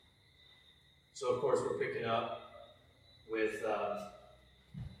So, of course, we're picking up with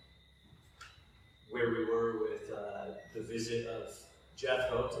where we were with the visit of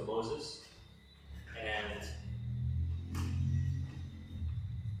Jethro to Moses. And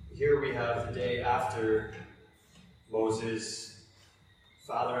here we have the day after Moses'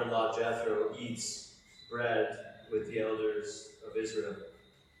 father-in-law Jethro eats bread with the elders of Israel.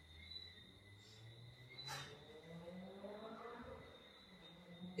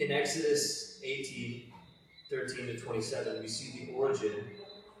 In Exodus 18, 13 to 27, we see the origin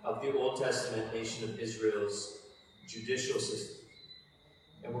of the Old Testament nation of Israel's judicial system.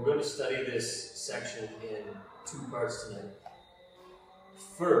 And we're going to study this section in two parts tonight.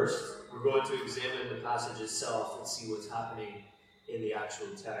 First, we're going to examine the passage itself and see what's happening in the actual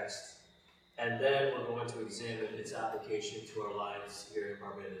text. And then we're going to examine its application to our lives here in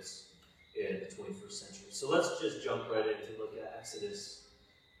Barbados in the 21st century. So let's just jump right in to look at Exodus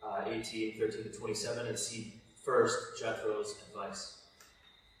 18, 13 to 27 and see first Jethro's advice.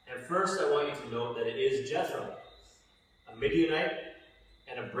 And first I want you to note that it is Jethro, a Midianite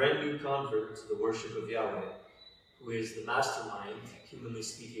and a brand new convert to the worship of Yahweh, who is the mastermind, humanly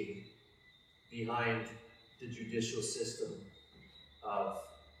speaking, behind the judicial system of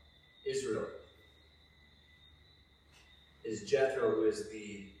Israel. Is Jethro, who is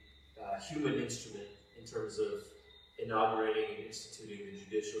the human instrument in terms of inaugurating and instituting the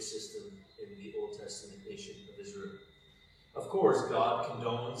judicial system in the Old Testament nation of Israel. Of course, God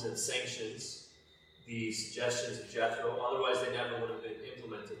condones and sanctions the suggestions of Jethro, otherwise they never would have been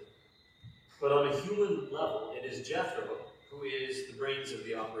implemented. But on a human level, it is Jethro who is the brains of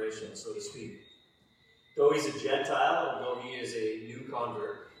the operation, so to speak. Though he's a Gentile and though he is a new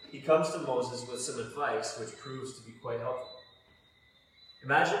convert, he comes to Moses with some advice which proves to be quite helpful.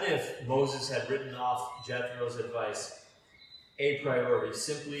 Imagine if Moses had written off Jethro's advice a priori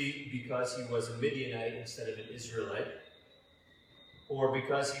simply because he was a Midianite instead of an Israelite, or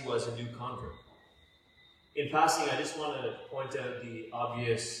because he was a new convert. In passing, I just want to point out the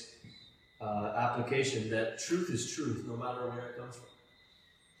obvious application that truth is truth no matter where it comes from.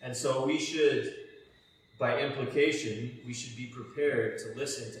 And so we should, by implication, we should be prepared to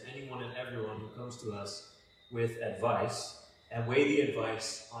listen to anyone and everyone who comes to us with advice and weigh the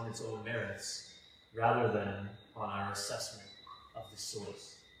advice on its own merits rather than on our assessment of the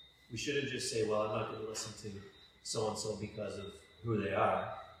source. We shouldn't just say, well, I'm not going to listen to so-and-so because of who they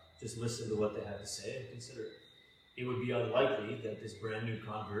are. Just listen to what they have to say and consider it. It would be unlikely that this brand new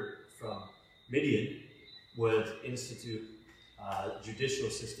convert from Midian would institute a judicial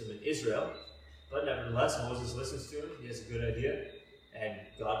system in Israel, but nevertheless, Moses listens to him, he has a good idea, and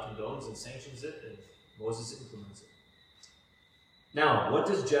God condones and sanctions it, and Moses implements it. Now, what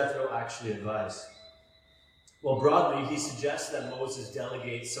does Jethro actually advise? Well, broadly, he suggests that Moses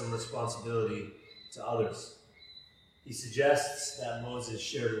delegate some responsibility to others. He suggests that Moses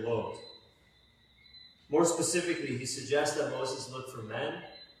share the load. More specifically, he suggests that Moses look for men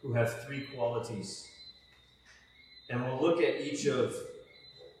who have three qualities. And we'll look at each of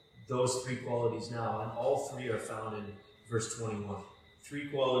those three qualities now, and all three are found in verse 21. Three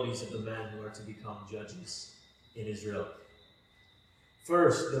qualities of the men who are to become judges in Israel.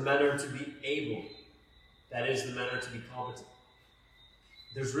 First, the men are to be able. That is, the men are to be competent.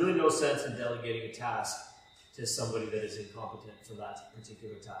 There's really no sense in delegating a task to somebody that is incompetent for that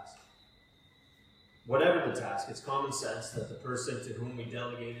particular task. Whatever the task, it's common sense that the person to whom we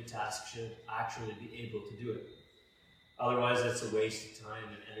delegate a task should actually be able to do it. Otherwise, it's a waste of time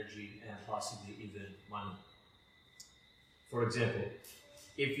and energy and possibly even money. For example,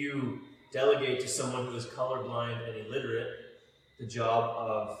 if you delegate to someone who is colorblind and illiterate the job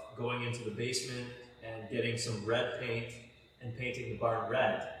of going into the basement and getting some red paint and painting the barn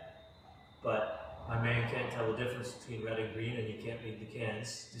red, but my man can't tell the difference between red and green and he can't read the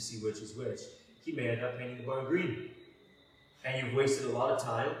cans to see which is which, he may end up painting the barn green. And you've wasted a lot of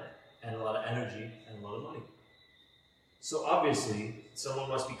time and a lot of energy and a lot of money. So obviously, someone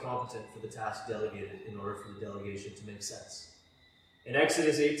must be competent for the task delegated in order for the delegation to make sense. In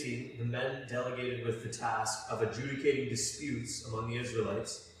Exodus 18, the men delegated with the task of adjudicating disputes among the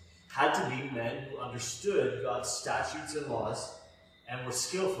Israelites had to be men who understood God's statutes and laws and were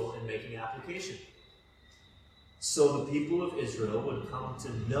skillful in making application. So the people of Israel would come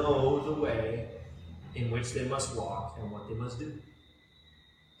to know the way in which they must walk and what they must do.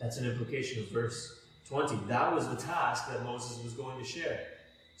 That's an implication of verse 20. That was the task that Moses was going to share.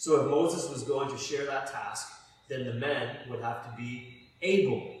 So if Moses was going to share that task, then the men would have to be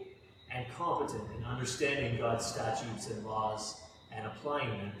able and competent in understanding God's statutes and laws and applying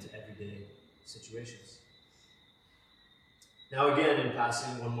them to everyday situations. Now again, in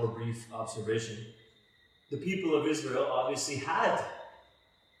passing, one more brief observation. The people of Israel obviously had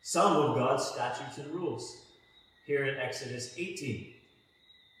some of God's statutes and rules. Here in Exodus 18,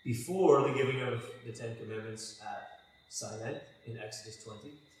 before the giving of the Ten Commandments at Sinai in Exodus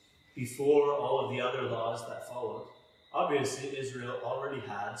 20, before all of the other laws that followed, obviously Israel already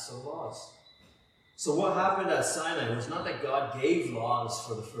had some laws. So what happened at Sinai was not that God gave laws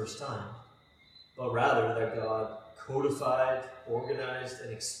for the first time, but rather that God codified, organized,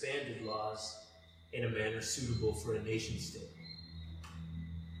 and expanded laws in a manner suitable for a nation state,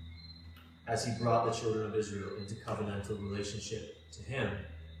 as he brought the children of Israel into covenantal relationship to him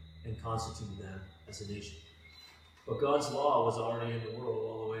and constituted them as a nation. But God's law was already in the world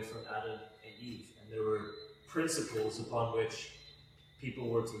all the way from Adam and Eve, and there were principles upon which people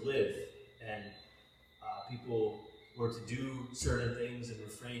were to live, and people were to do certain things and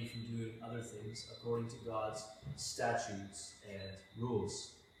refrain from doing other things according to God's statutes and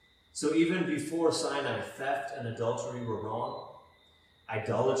rules. So even before Sinai, theft and adultery were wrong,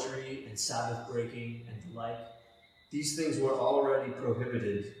 idolatry and Sabbath breaking and the like, these things were already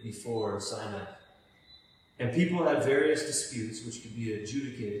prohibited before Sinai. And people had various disputes which could be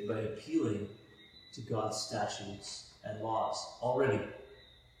adjudicated by appealing to God's statutes and laws already.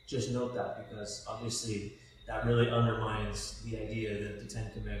 Just note that, because obviously that really undermines the idea that the Ten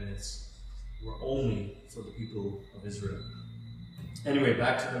Commandments were only for the people of Israel. Anyway,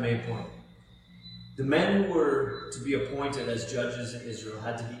 back to the main point. The men who were to be appointed as judges in Israel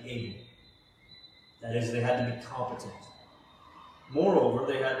had to be able. That is, they had to be competent. Moreover,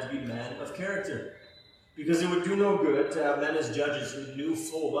 they had to be men of character, because it would do no good to have men as judges who knew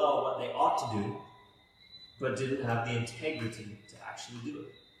full well what they ought to do, but didn't have the integrity to actually do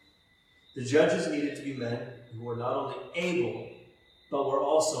it. The judges needed to be men who were not only able, but were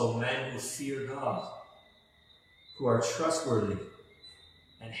also men who fear God, who are trustworthy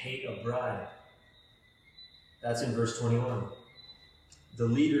and hate a bribe. That's in verse 21. The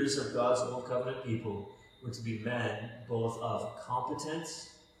leaders of God's Old Covenant people were to be men both of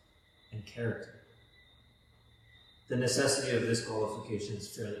competence and character. The necessity of this qualification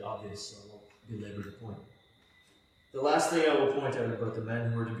is fairly obvious, so I won't belabor the point. The last thing I will point out about the men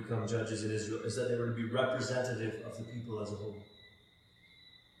who were to become judges in Israel is that they were to be representative of the people as a whole.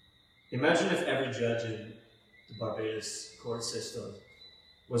 Imagine if every judge in the Barbados court system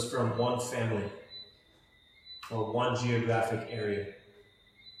was from one family or one geographic area.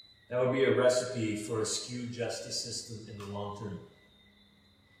 That would be a recipe for a skewed justice system in the long term.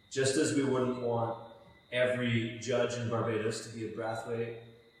 Just as we wouldn't want every judge in Barbados to be a Brathwaite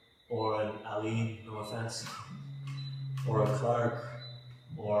or an Aline, no offense, or a Clark,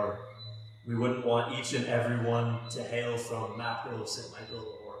 or we wouldn't want each and every one to hail from Mackerel, St.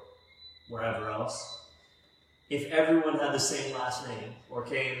 Michael, or wherever else. If everyone had the same last name or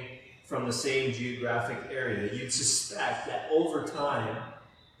came from the same geographic area, you'd suspect that over time,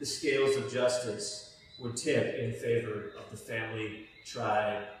 the scales of justice would tip in favor of the family,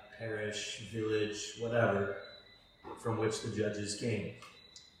 tribe, parish, village, whatever, from which the judges came.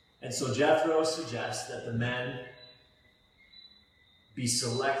 And so Jethro suggests that the men be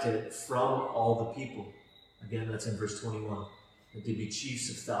selected from all the people. Again, that's in verse 21. That they be chiefs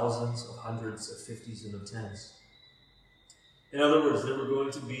of thousands, of hundreds, of fifties, and of tens. In other words, there were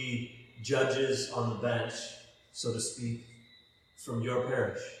going to be judges on the bench, so to speak, from your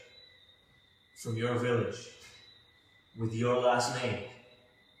parish, from your village, with your last name,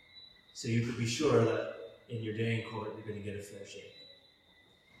 so you could be sure that in your day in court you're going to get a fair shake.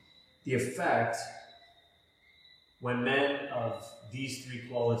 The effect, when men of these three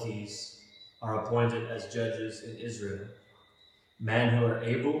qualities are appointed as judges in Israel, men who are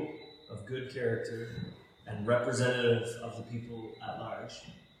able, of good character, and representative of the people at large,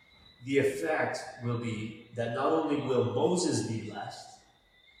 the effect will be that not only will Moses be blessed,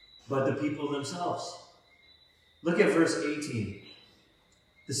 but the people themselves. Look at verse 18.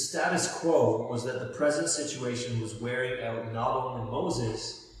 The status quo was that the present situation was wearing out not only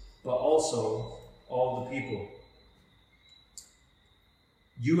Moses, but also all the people.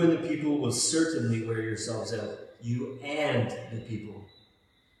 You and the people will certainly wear yourselves out. You and the people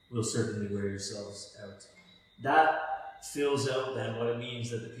will certainly wear yourselves out. That fills out then what it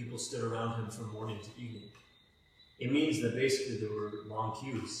means that the people stood around him from morning to evening. It means that basically there were long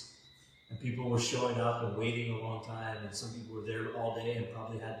queues, and people were showing up and waiting a long time, and some people were there all day and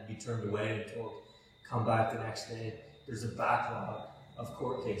probably had to be turned away and told, come back the next day. There's a backlog of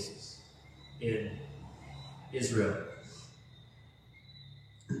court cases in Israel.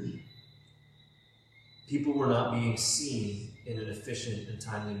 People were not being seen in an efficient and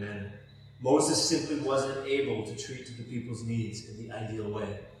timely manner. Moses simply wasn't able to treat to the people's needs in the ideal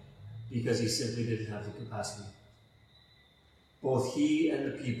way because he simply didn't have the capacity. Both he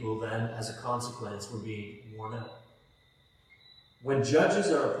and the people then, as a consequence, were being worn out. When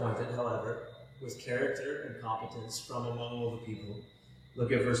judges are appointed, however, with character and competence from among all the people,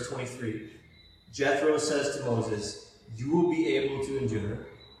 look at verse 23. Jethro says to Moses, "You will be able to endure,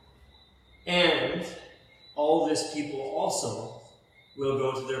 and all this people also will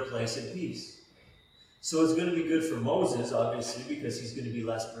go to their place in peace." So it's going to be good for Moses, obviously, because he's going to be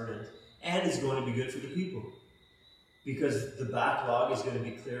less burdened, and it's going to be good for the people, because the backlog is going to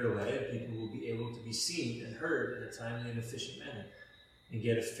be cleared away, and people will be able to be seen and heard in a timely and efficient manner, and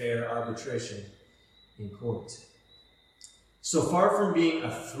get a fair arbitration in court. So far from being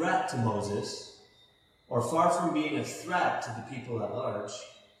a threat to Moses, or far from being a threat to the people at large,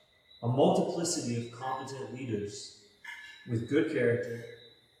 a multiplicity of competent leaders with good character,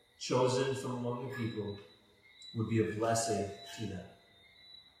 chosen from among the people, would be a blessing to them.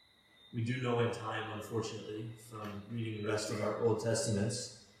 We do know in time, unfortunately, from reading the rest of our Old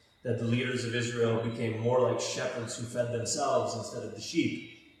Testaments, that the leaders of Israel became more like shepherds who fed themselves instead of the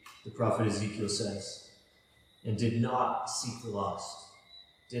sheep, the prophet Ezekiel says, and did not seek the lost,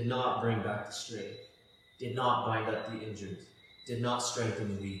 did not bring back the stray, did not bind up the injured, did not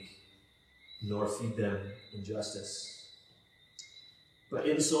strengthen the weak, nor feed them in justice. But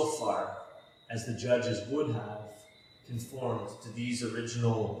insofar as the judges would have conformed to these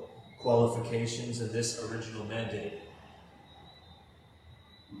original qualifications and this original mandate,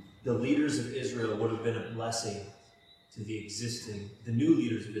 the leaders of Israel would have been a blessing to the new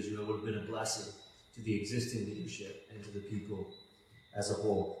leaders of Israel would have been a blessing to the existing leadership and to the people as a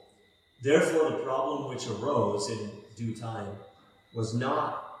whole. Therefore, the problem which arose in due time was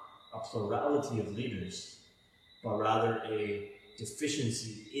not a plurality of leaders, but rather a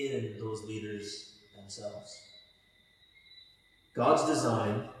deficiency in those leaders themselves. God's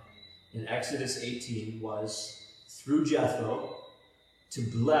design in Exodus 18 was, through Jethro, to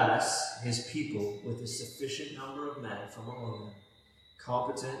bless his people with a sufficient number of men from among them,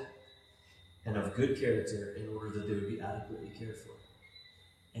 competent and of good character, in order that they would be adequately cared for.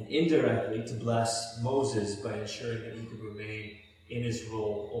 And indirectly to bless Moses by ensuring that he could remain in his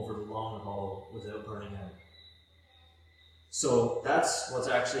role over the long haul without burning out. So that's what's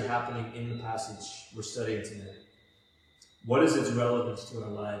actually happening in the passage we're studying tonight. What is its relevance to our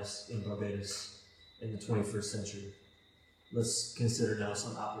lives in Barbados in the 21st century? Let's consider now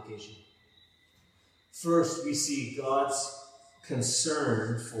some application. First, we see God's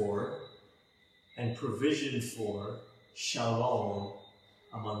concern for and provision for shalom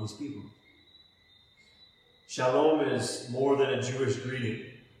among his people. Shalom is more than a Jewish greeting.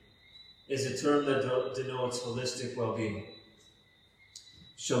 It's a term that denotes holistic well-being.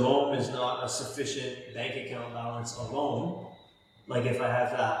 Shalom is not a sufficient bank account balance alone, like if I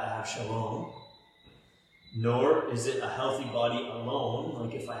have that, I have shalom. Nor is it a healthy body alone,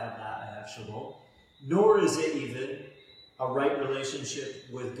 like if I have that, I have shalom. Nor is it even a right relationship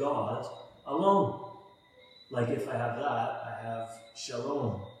with God alone. Like if I have that, I have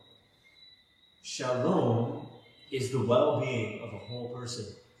shalom. Shalom is the well-being of a whole person,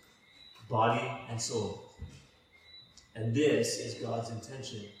 body and soul. And this is God's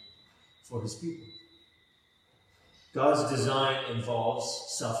intention for his people. God's design involves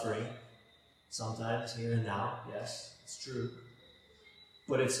suffering, sometimes here and now, yes, it's true.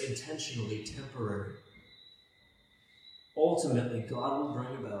 But it's intentionally temporary. Ultimately, God will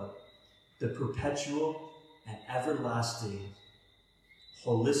bring about the perpetual and everlasting,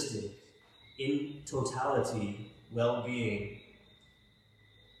 holistic, in totality, well-being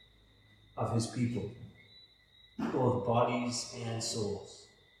of his people, both bodies and souls.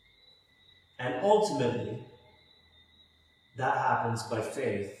 And ultimately, that happens by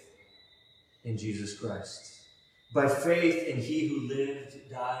faith in Jesus Christ. By faith in he who lived,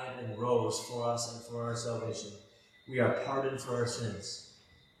 died, and rose for us and for our salvation, we are pardoned for our sins,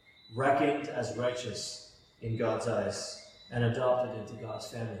 reckoned as righteous in God's eyes, and adopted into God's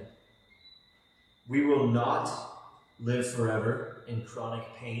family. We will not live forever in chronic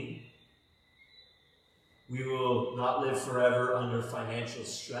pain. We will not live forever under financial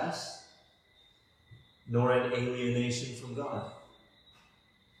stress, nor in alienation from God.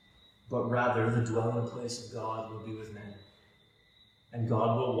 But rather, the dwelling place of God will be with men, and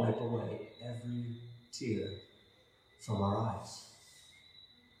God will wipe away every tear from our eyes.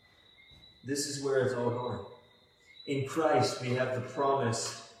 This is where it's all going. In Christ, we have the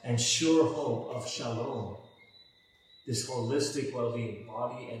promise and sure hope of shalom, this holistic well-being,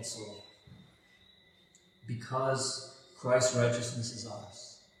 body and soul, because Christ's righteousness is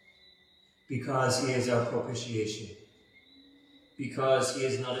ours. because he is our propitiation, because he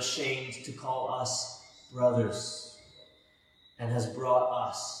is not ashamed to call us brothers, and has brought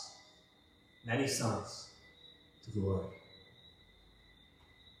us, many sons, to glory.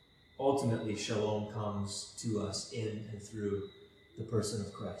 Ultimately, shalom comes to us in and through the person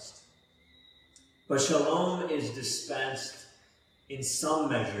of Christ. But shalom is dispensed in some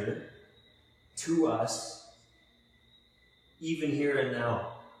measure to us, even here and now,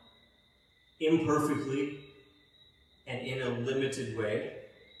 imperfectly and in a limited way,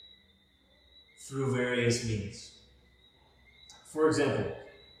 through various means. For example,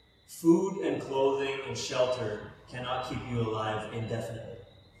 food and clothing and shelter cannot keep you alive indefinitely.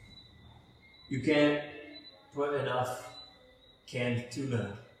 You can't put enough canned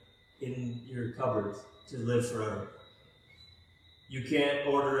tuna in your cupboard to live forever. You can't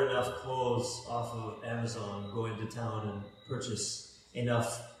order enough clothes off of Amazon, go into town and purchase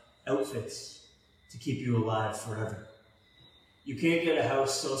enough outfits to keep you alive forever. You can't get a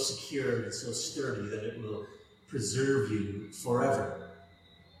house so secure and so sturdy that it will preserve you forever.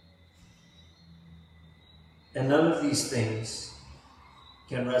 And none of these things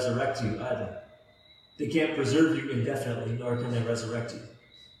can resurrect you either. They can't preserve you indefinitely, nor can they resurrect you.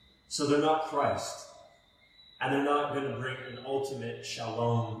 So they're not Christ. And they're not going to bring an ultimate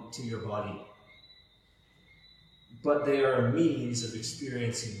shalom to your body. But they are a means of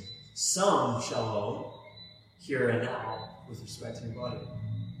experiencing some shalom here and now with respect to your body.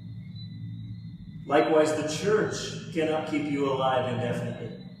 Likewise, the church cannot keep you alive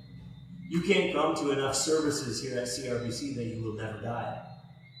indefinitely. You can't come to enough services here at CRBC that you will never die.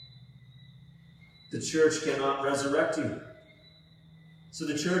 The church cannot resurrect you. So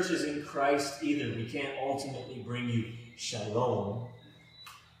the church isn't Christ either. We can't ultimately bring you shalom.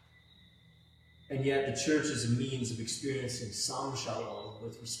 And yet the church is a means of experiencing some shalom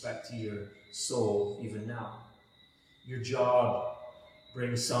with respect to your soul even now. Your job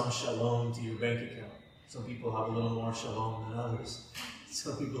brings some shalom to your bank account. Some people have a little more shalom than others.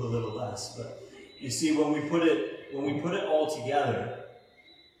 Some people a little less. But you see, when we put it all together,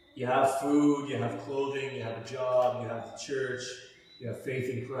 you have food, you have clothing, you have a job, you have the church, you have faith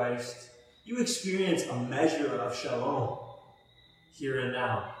in Christ. You experience a measure of shalom here and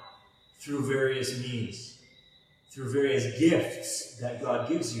now through various means, through various gifts that God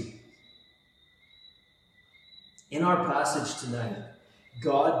gives you. In our passage tonight,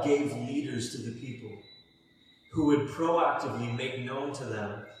 God gave leaders to the people who would proactively make known to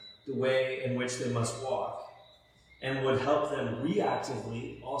them the way in which they must walk, and would help them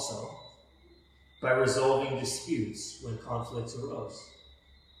reactively also by resolving disputes when conflicts arose.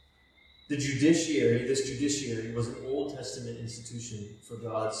 This judiciary was an Old Testament institution for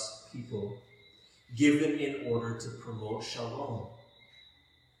God's people, given in order to promote shalom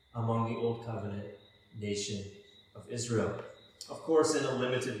among the Old Covenant nation of Israel. Of course, in a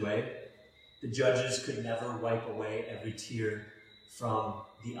limited way. The judges could never wipe away every tear from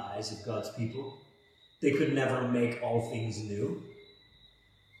the eyes of God's people. They could never make all things new.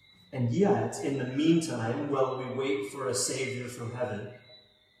 And yet, in the meantime, while we wait for a Savior from heaven,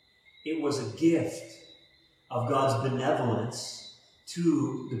 it was a gift of God's benevolence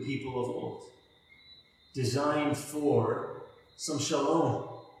to the people of old, designed for some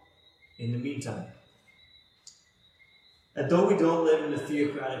shalom in the meantime. And though we don't live in a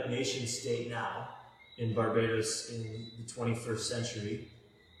theocratic nation state now, in Barbados in the 21st century,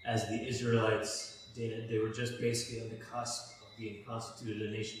 as the Israelites did, they were just basically on the cusp of being constituted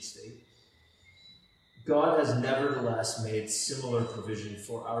a nation state. God has nevertheless made similar provision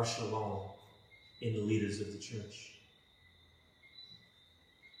for our shalom in the leaders of the church.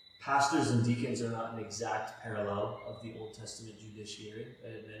 Pastors and deacons are not an exact parallel of the Old Testament judiciary, I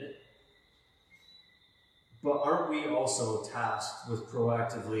admit it. But aren't we also tasked with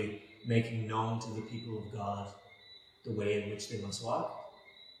proactively making known to the people of God the way in which they must walk?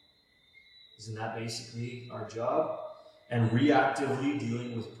 Isn't that basically our job? And reactively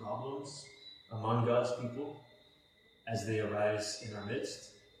dealing with problems among God's people as they arise in our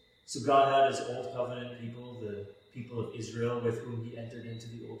midst? So God had his Old Covenant people, the people of Israel with whom he entered into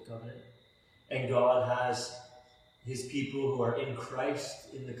the Old Covenant. And God has his people who are in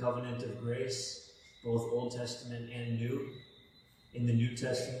Christ in the covenant of grace, both Old Testament and New. In the New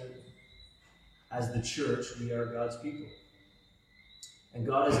Testament, as the church, we are God's people. And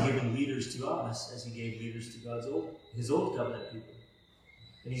God has given leaders to us as he gave leaders to his Old Covenant people.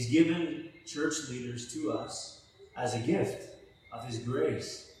 And he's given church leaders to us as a gift of his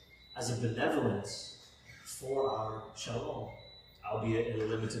grace, as a benevolence for our shalom, albeit in a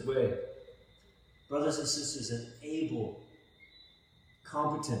limited way. Brothers and sisters, an able,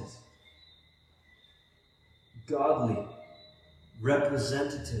 competent, godly,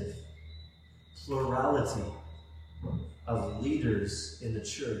 representative plurality of leaders in the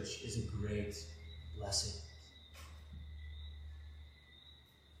church is a great blessing.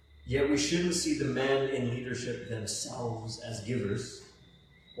 Yet we shouldn't see the men in leadership themselves as givers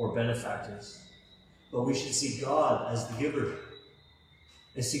or benefactors, but we should see God as the giver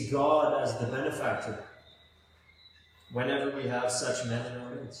and see God as the benefactor whenever we have such men in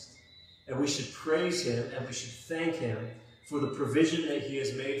our midst. And we should praise him and we should thank him for the provision that he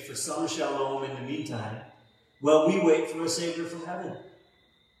has made for some shalom in the meantime, while we wait for a Savior from heaven.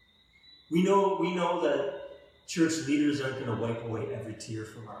 We know that church leaders aren't going to wipe away every tear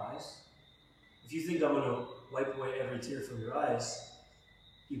from our eyes. If you think I'm going to wipe away every tear from your eyes,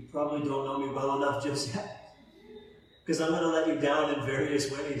 you probably don't know me well enough just yet. Because I'm going to let you down in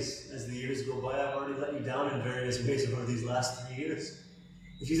various ways as the years go by. I've already let you down in various ways over these last 3 years.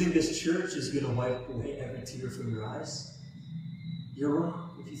 If you think this church is going to wipe away every tear from your eyes, you're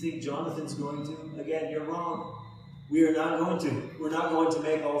wrong. If you think Jonathan's going to, again, you're wrong. We are not going to. We're not going to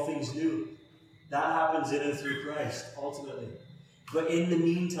make all things new. That happens in and through Christ, ultimately. But in the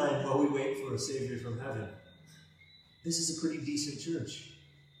meantime, while we wait for a Savior from heaven, this is a pretty decent church.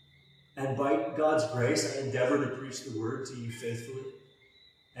 And by God's grace, I endeavor to preach the word to you faithfully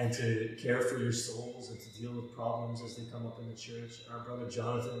and to care for your souls and to deal with problems as they come up in the church. Our brother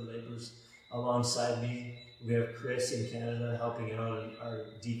Jonathan labors alongside me. We have Chris in Canada helping out, and our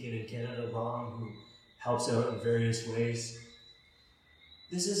deacon in Canada, Ron, who helps out in various ways.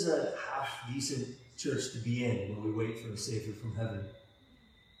 This is a half-decent church to be in when we wait for a Savior from heaven.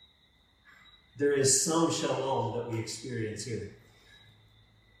 There is some shalom that we experience here.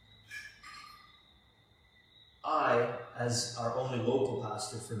 I, as our only local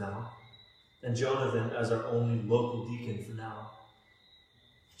pastor for now, and Jonathan as our only local deacon for now,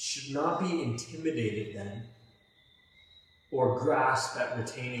 should not be intimidated then, or grasp at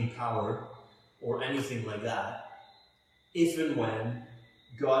retaining power, or anything like that, if and when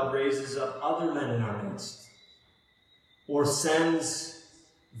God raises up other men in our midst, or sends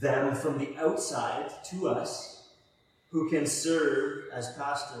them from the outside to us, who can serve as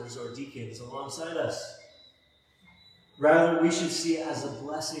pastors or deacons alongside us. Rather, we should see it as a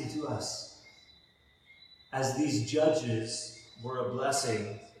blessing to us, as these judges were a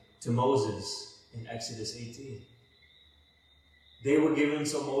blessing to Moses in Exodus 18. They were given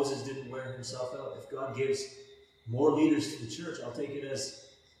so Moses didn't wear himself out. If God gives more leaders to the church, I'll take it as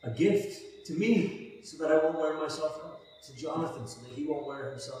a gift to me so that I won't wear myself out. To Jonathan, so that he won't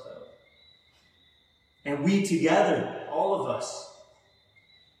wear himself out. And we together, all of us,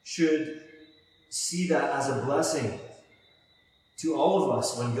 should see that as a blessing to all of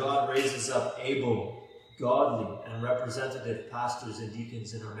us when God raises up able, godly, and representative pastors and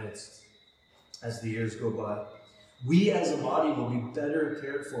deacons in our midst as the years go by. We as a body will be better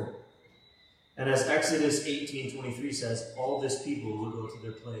cared for. And as Exodus 18:23 says, all this people will go to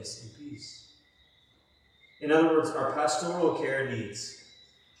their place in peace. In other words, our pastoral care needs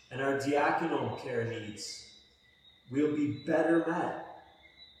and our diaconal care needs will be better met.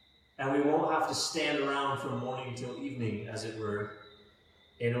 And we won't have to stand around from morning till evening, as it were,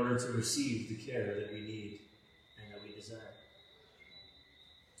 in order to receive the care that we need and that we desire.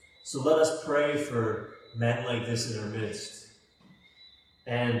 So let us pray for men like this in our midst.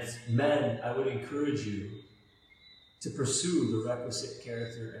 And men, I would encourage you to pursue the requisite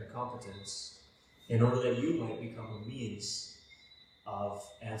character and competence in order that you might become a means of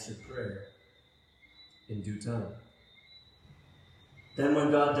answered prayer in due time. Then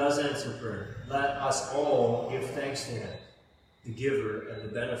when God does answer prayer, let us all give thanks to him, the giver and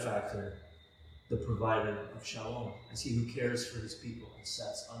the benefactor, the provider of shalom, as he who cares for his people and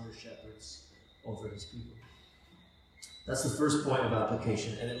sets under shepherds over his people. That's the first point of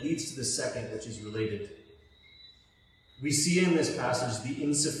application, and it leads to the second, which is related. We see in this passage the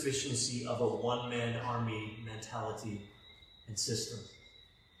insufficiency of a one-man army mentality and system.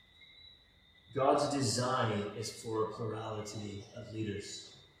 God's design is for a plurality of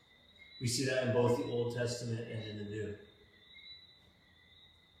leaders. We see that in both the Old Testament and in the New.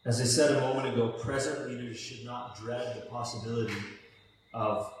 As I said a moment ago, present leaders should not dread the possibility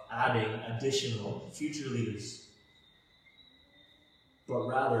of adding additional future leaders, but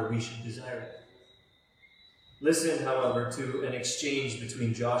rather we should desire it. Listen, however, to an exchange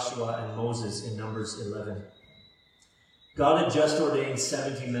between Joshua and Moses in Numbers 11. God had just ordained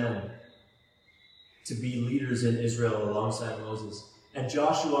 70 men to be leaders in Israel alongside Moses. And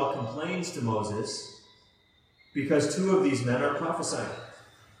Joshua complains to Moses because 2 of these men are prophesying.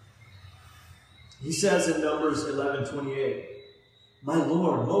 He says in Numbers 11:28, "My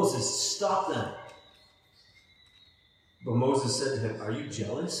Lord, Moses, stop them." But Moses said to him, "Are you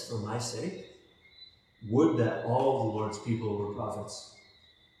jealous for my sake? Would that all the Lord's people were prophets,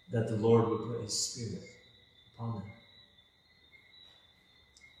 that the Lord would put his spirit upon them."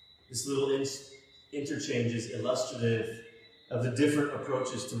 This little interchange is illustrative of the different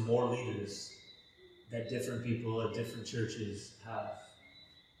approaches to more leaders that different people at different churches have.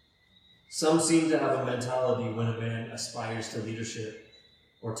 Some seem to have a mentality when a man aspires to leadership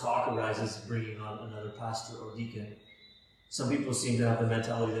or talk arises bringing on another pastor or deacon. Some people seem to have the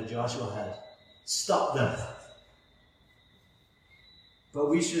mentality that Joshua had. Stop them. But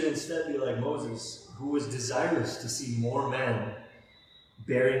we should instead be like Moses, who was desirous to see more men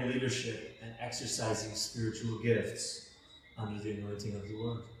bearing leadership and exercising spiritual gifts under the anointing of the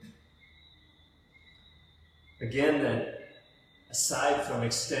Lord. Again, then, aside from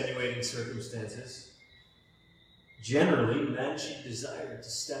extenuating circumstances, generally men should desire to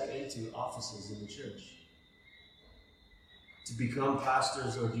step into offices in the church, to become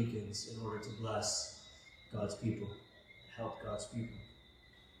pastors or deacons in order to bless God's people, help God's people.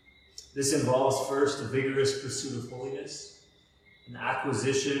 This involves first a vigorous pursuit of holiness, an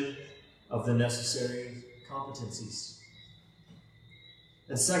acquisition of the necessary competencies,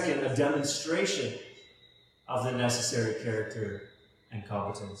 and second, a demonstration of the necessary character and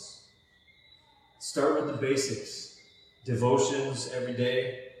competence. Start with the basics. Devotions every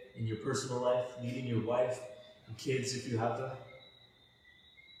day in your personal life, leading your wife and kids if you have them,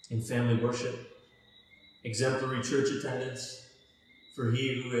 in family worship, exemplary church attendance, for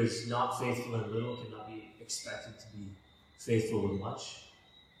he who is not faithful in little cannot be expected to be faithful in much.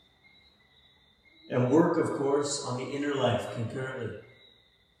 And work, of course, on the inner life concurrently,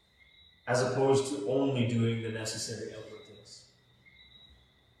 as opposed to only doing the necessary outward things.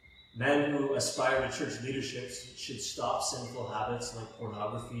 Men who aspire to church leadership should stop sinful habits like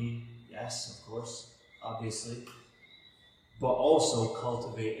pornography, yes, of course, obviously, but also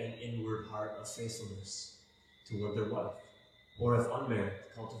cultivate an inward heart of faithfulness toward their wife. Or if unmarried,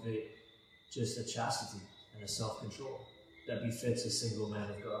 cultivate just a chastity and a self-control that befits a single man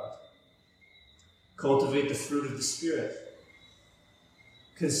of God. Cultivate the fruit of the Spirit.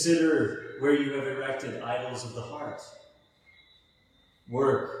 Consider where you have erected idols of the heart.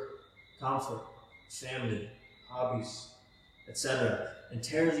 Work, comfort, family, hobbies, etc. And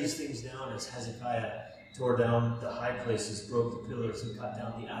tear these things down as Hezekiah tore down the high places, broke the pillars, and cut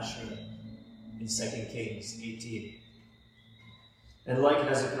down the Asherah in 2 Kings 18. And like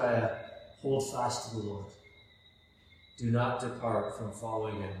Hezekiah, hold fast to the Lord. Do not depart from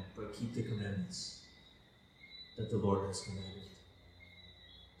following him, but keep the commandments that the Lord has commanded.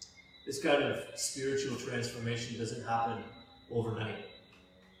 This kind of spiritual transformation doesn't happen overnight.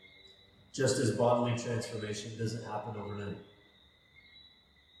 Just as bodily transformation doesn't happen overnight.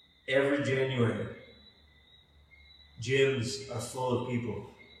 Every January, gyms are full of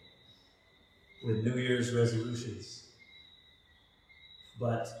people with New Year's resolutions.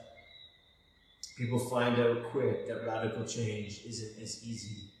 But people find out quick that radical change isn't as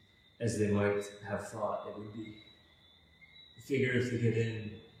easy as they might have thought it would be. They figure if they get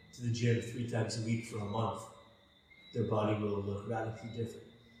in to the gym 3 times a week for a month, their body will look radically different.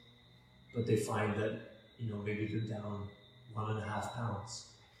 But they find that, maybe they're down 1.5 pounds.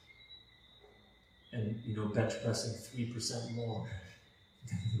 And, bench pressing 3% more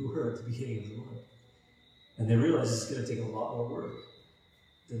than they were at the beginning of the month. And they realize it's going to take a lot more work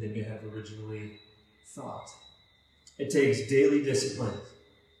than they may have originally thought. It takes daily discipline,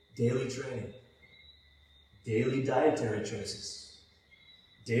 daily training, daily dietary choices,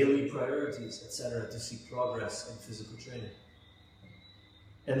 daily priorities, etc., to see progress in physical training.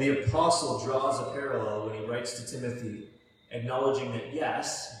 And the apostle draws a parallel when he writes to Timothy, acknowledging that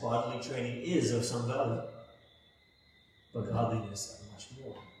yes, bodily training is of some value, but godliness of much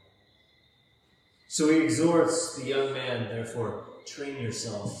more. So he exhorts the young man, therefore, train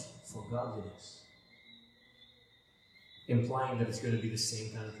yourself for godliness, implying that it's going to be the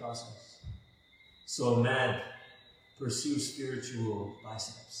same kind of process. So a man, pursue spiritual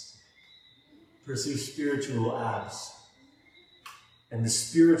biceps, pursue spiritual abs, and the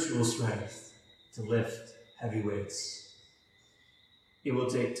spiritual strength to lift heavy weights. It will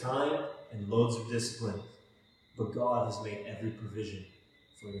take time and loads of discipline, but God has made every provision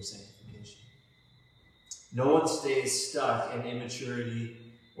for your sanctification. No one stays stuck in immaturity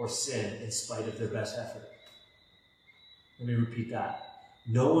or sin in spite of their best effort. Let me repeat that.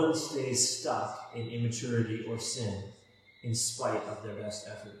 No one stays stuck in immaturity or sin in spite of their best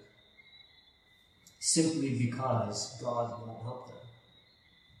effort, simply because God won't help them.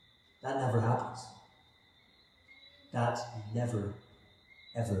 That never happens. That never,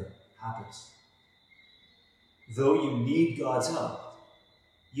 ever happens. Though you need God's help,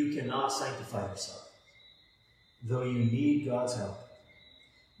 you cannot sanctify yourself. Though you need God's help,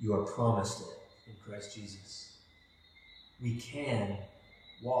 you are promised it in Christ Jesus. We can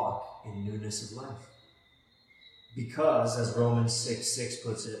walk in newness of life. Because, as Romans 6:6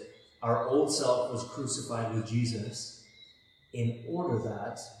 puts it, our old self was crucified with Jesus in order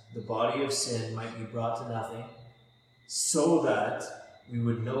that the body of sin might be brought to nothing, so that we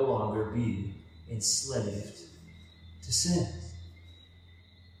would no longer be enslaved to sin.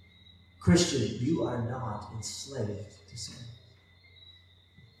 Christian, you are not enslaved to sin.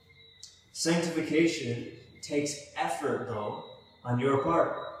 Sanctification takes effort, though, on your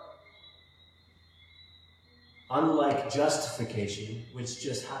part. Unlike justification, which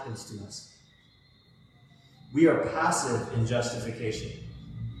just happens to us. We are passive in justification.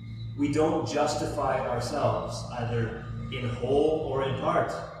 We don't justify ourselves either in whole or in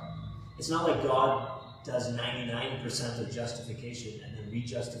part. It's not like God does 99% of justification and then we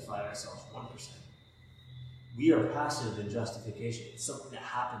justify ourselves 1%. We are passive in justification. It's something that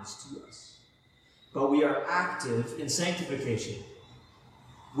happens to us. But we are active in sanctification,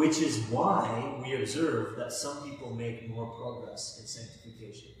 which is why we observe that some people make more progress in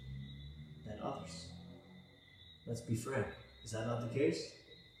sanctification than others. Let's be frank. Is that not the case?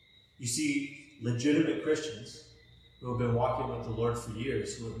 You see, legitimate Christians who have been walking with the Lord for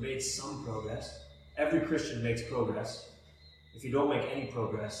years, who have made some progress. Every Christian makes progress. If you don't make any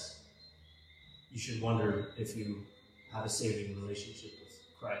progress, you should wonder if you have a saving relationship with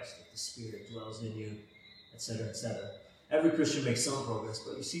Christ, if the Spirit dwells in you, etc., etc. Every Christian makes some progress,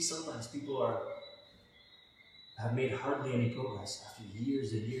 but you see sometimes people have made hardly any progress after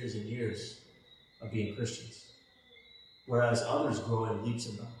years and years and years of being Christians, whereas others grow in leaps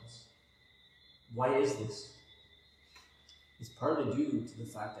and bounds. Why is this? It's partly due to the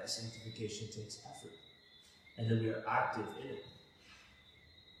fact that sanctification takes effort, and then we are active in it.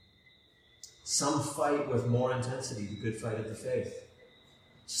 Some fight with more intensity, the good fight of the faith.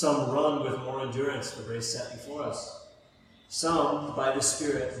 Some run with more endurance, the race set before us. Some, by the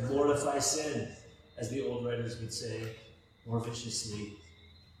Spirit, mortify sin, as the old writers would say, more viciously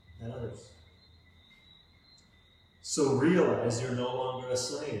than others. So realize you're no longer a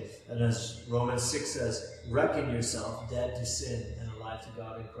slave. And as Romans 6 says, reckon yourself dead to sin and alive to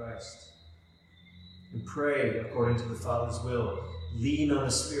God in Christ. And pray according to the Father's will. Lean on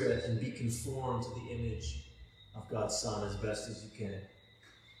the Spirit and be conformed to the image of God's Son as best as you can.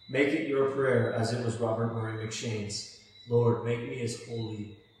 Make it your prayer, as it was Robert Murray McShane's, Lord, make me as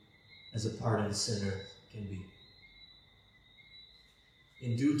holy as a pardoned sinner can be.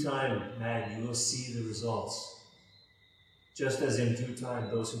 In due time, man, you will see the results. Just as in due time,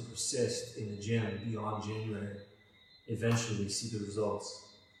 those who persist in the gym beyond January eventually see the results.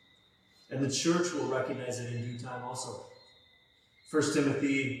 And the church will recognize it in due time also. 1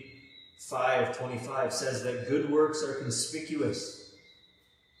 Timothy 5:25 says that good works are conspicuous,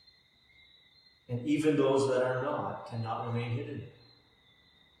 and even those that are not cannot remain hidden.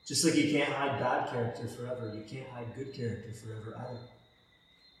 Just like you can't hide bad character forever, you can't hide good character forever either.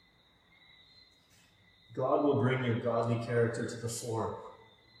 God will bring your godly character to the fore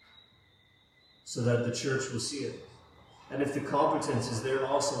so that the church will see it. And if the competence is there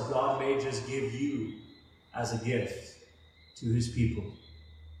also, God may just give you as a gift to his people,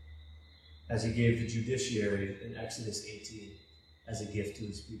 as he gave the judiciary in Exodus 18 as a gift to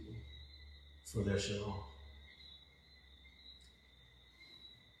his people for their shalom.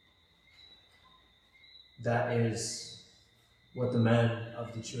 That is what the men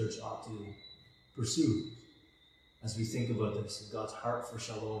of the church ought to pursue as we think about this, and God's heart for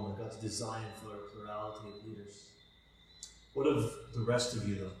shalom and God's design for a plurality of leaders. What of the rest of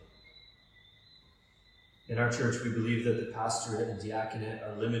you, though? In our church, we believe that the pastorate and diaconate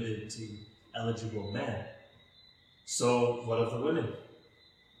are limited to eligible men. So, what of the women?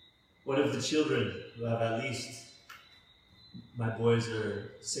 What of the children who have at least, my boys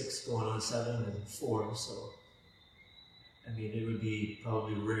are 6 going on 7 and 4, so I mean, it would be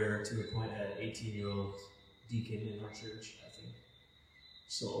probably rare to appoint an 18-year-old deacon in our church, I think.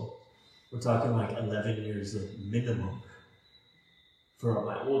 So we're talking like 11 years of minimum for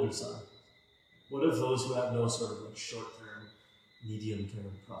my older son. What of those who have no sort of like short-term,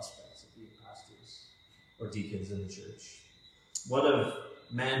 medium-term prospects of being pastors or deacons in the church? What of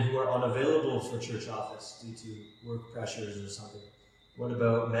men who are unavailable for church office due to work pressures or something? What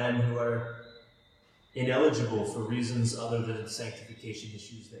about men who are ineligible for reasons other than sanctification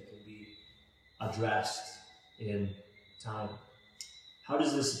issues that can be addressed in time? How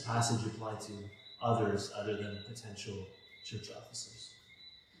does this passage apply to others other than potential church officers?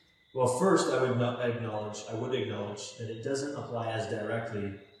 Well, first, I would acknowledge that it doesn't apply as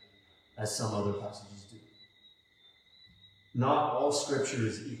directly as some other passages do. Not all Scripture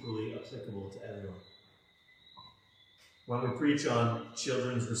is equally applicable to everyone. When we preach on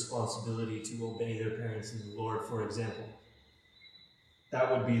children's responsibility to obey their parents in the Lord, for example, that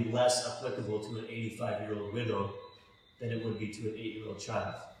would be less applicable to an 85-year-old widow than it would be to an 8-year-old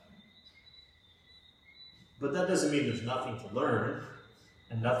child. But that doesn't mean there's nothing to learn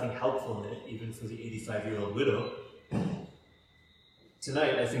and nothing helpful in it, even for the 85-year-old widow.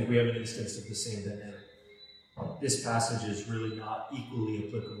 Tonight, I think we have an instance of the same dynamic. This passage is really not equally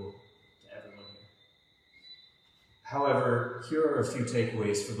applicable to everyone here. However, here are a few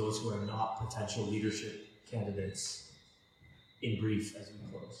takeaways for those who are not potential leadership candidates, in brief, as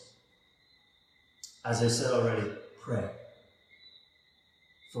we close. As I said already, pray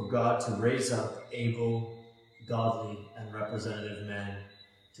for God to raise up able, godly, and representative men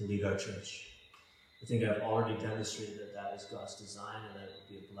to lead our church. I think I've already demonstrated that that is God's design and that it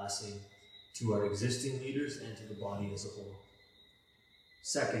will be a blessing to our existing leaders and to the body as a whole.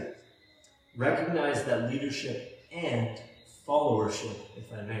 Second, recognize that leadership and followership,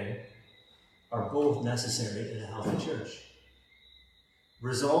 if I may, are both necessary in a healthy church.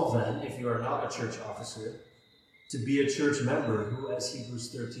 Resolve then, if you are not a church officer, to be a church member who, as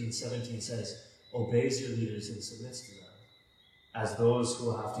Hebrews 13:17 says, obeys your leaders and submits to them, as those who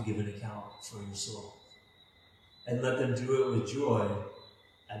will have to give an account for your soul. And let them do it with joy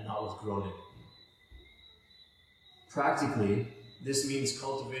and not with groaning. Practically, this means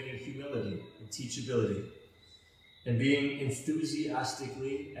cultivating humility and teachability, and being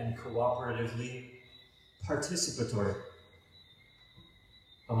enthusiastically and cooperatively participatory,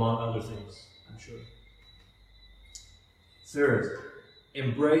 among other things, I'm sure. Third,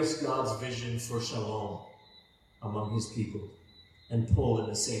 embrace God's vision for shalom among his people and pull in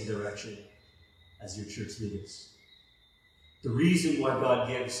the same direction as your church leaders. The reason why God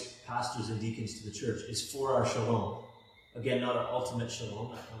gives pastors and deacons to the church is for our shalom. Again, not our ultimate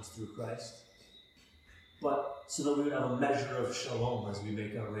shalom that comes through Christ, but so that we would have a measure of shalom as we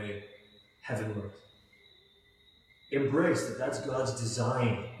make our way heavenward. Embrace that that's God's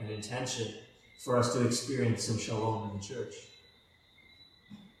design and intention for us to experience some shalom in the church.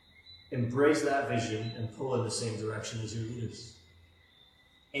 Embrace that vision and pull in the same direction as your leaders.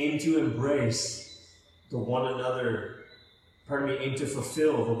 Aim to aim to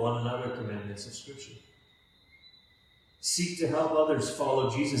fulfill the one another commandments of Scripture. Seek to help others follow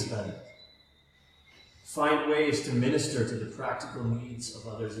Jesus better. Find ways to minister to the practical needs of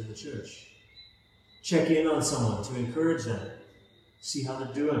others in the church. Check in on someone to encourage them. See how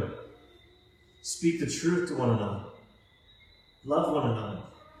they're doing. Speak the truth to one another. Love one another.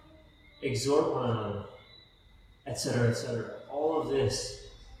 Exhort one another. Etc., etc. All of this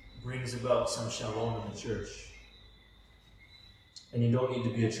brings about some shalom in the church. And you don't need to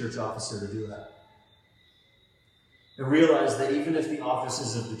be a church officer to do that. And realize that even if the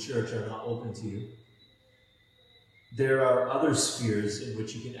offices of the church are not open to you, there are other spheres in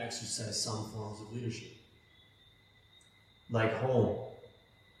which you can exercise some forms of leadership. Like home,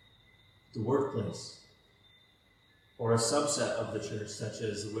 the workplace, or a subset of the church, such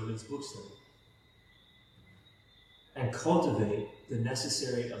as the women's book study. And cultivate the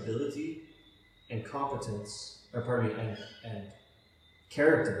necessary ability and competence, and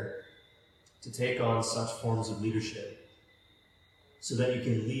character to take on such forms of leadership so that you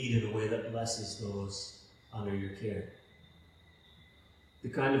can lead in a way that blesses those under your care. The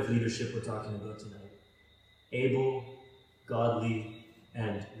kind of leadership we're talking about tonight. Able, godly,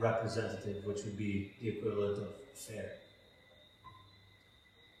 and representative, which would be the equivalent of fair.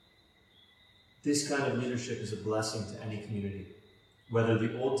 This kind of leadership is a blessing to any community, whether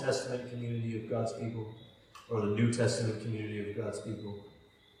the Old Testament community of God's people or the New Testament community of God's people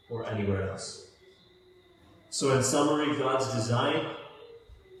or anywhere else. So in summary, God's design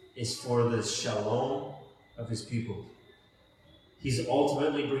is for the shalom of his people. He's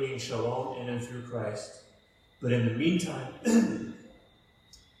ultimately bringing shalom in and through Christ. But in the meantime,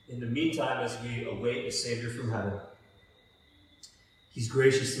 as we await a Savior from heaven, he's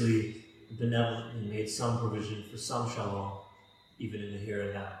graciously, benevolently made some provision for some shalom, even in the here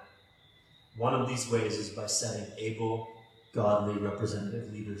and now. One of these ways is by setting able, godly,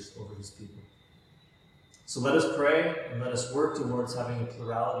 representative leaders over his people. So let us pray and let us work towards having a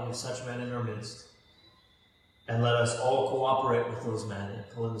plurality of such men in our midst. And let us all cooperate with those men and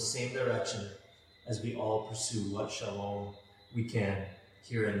pull in the same direction as we all pursue what shalom we can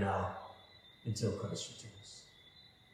here and now until Christ returns.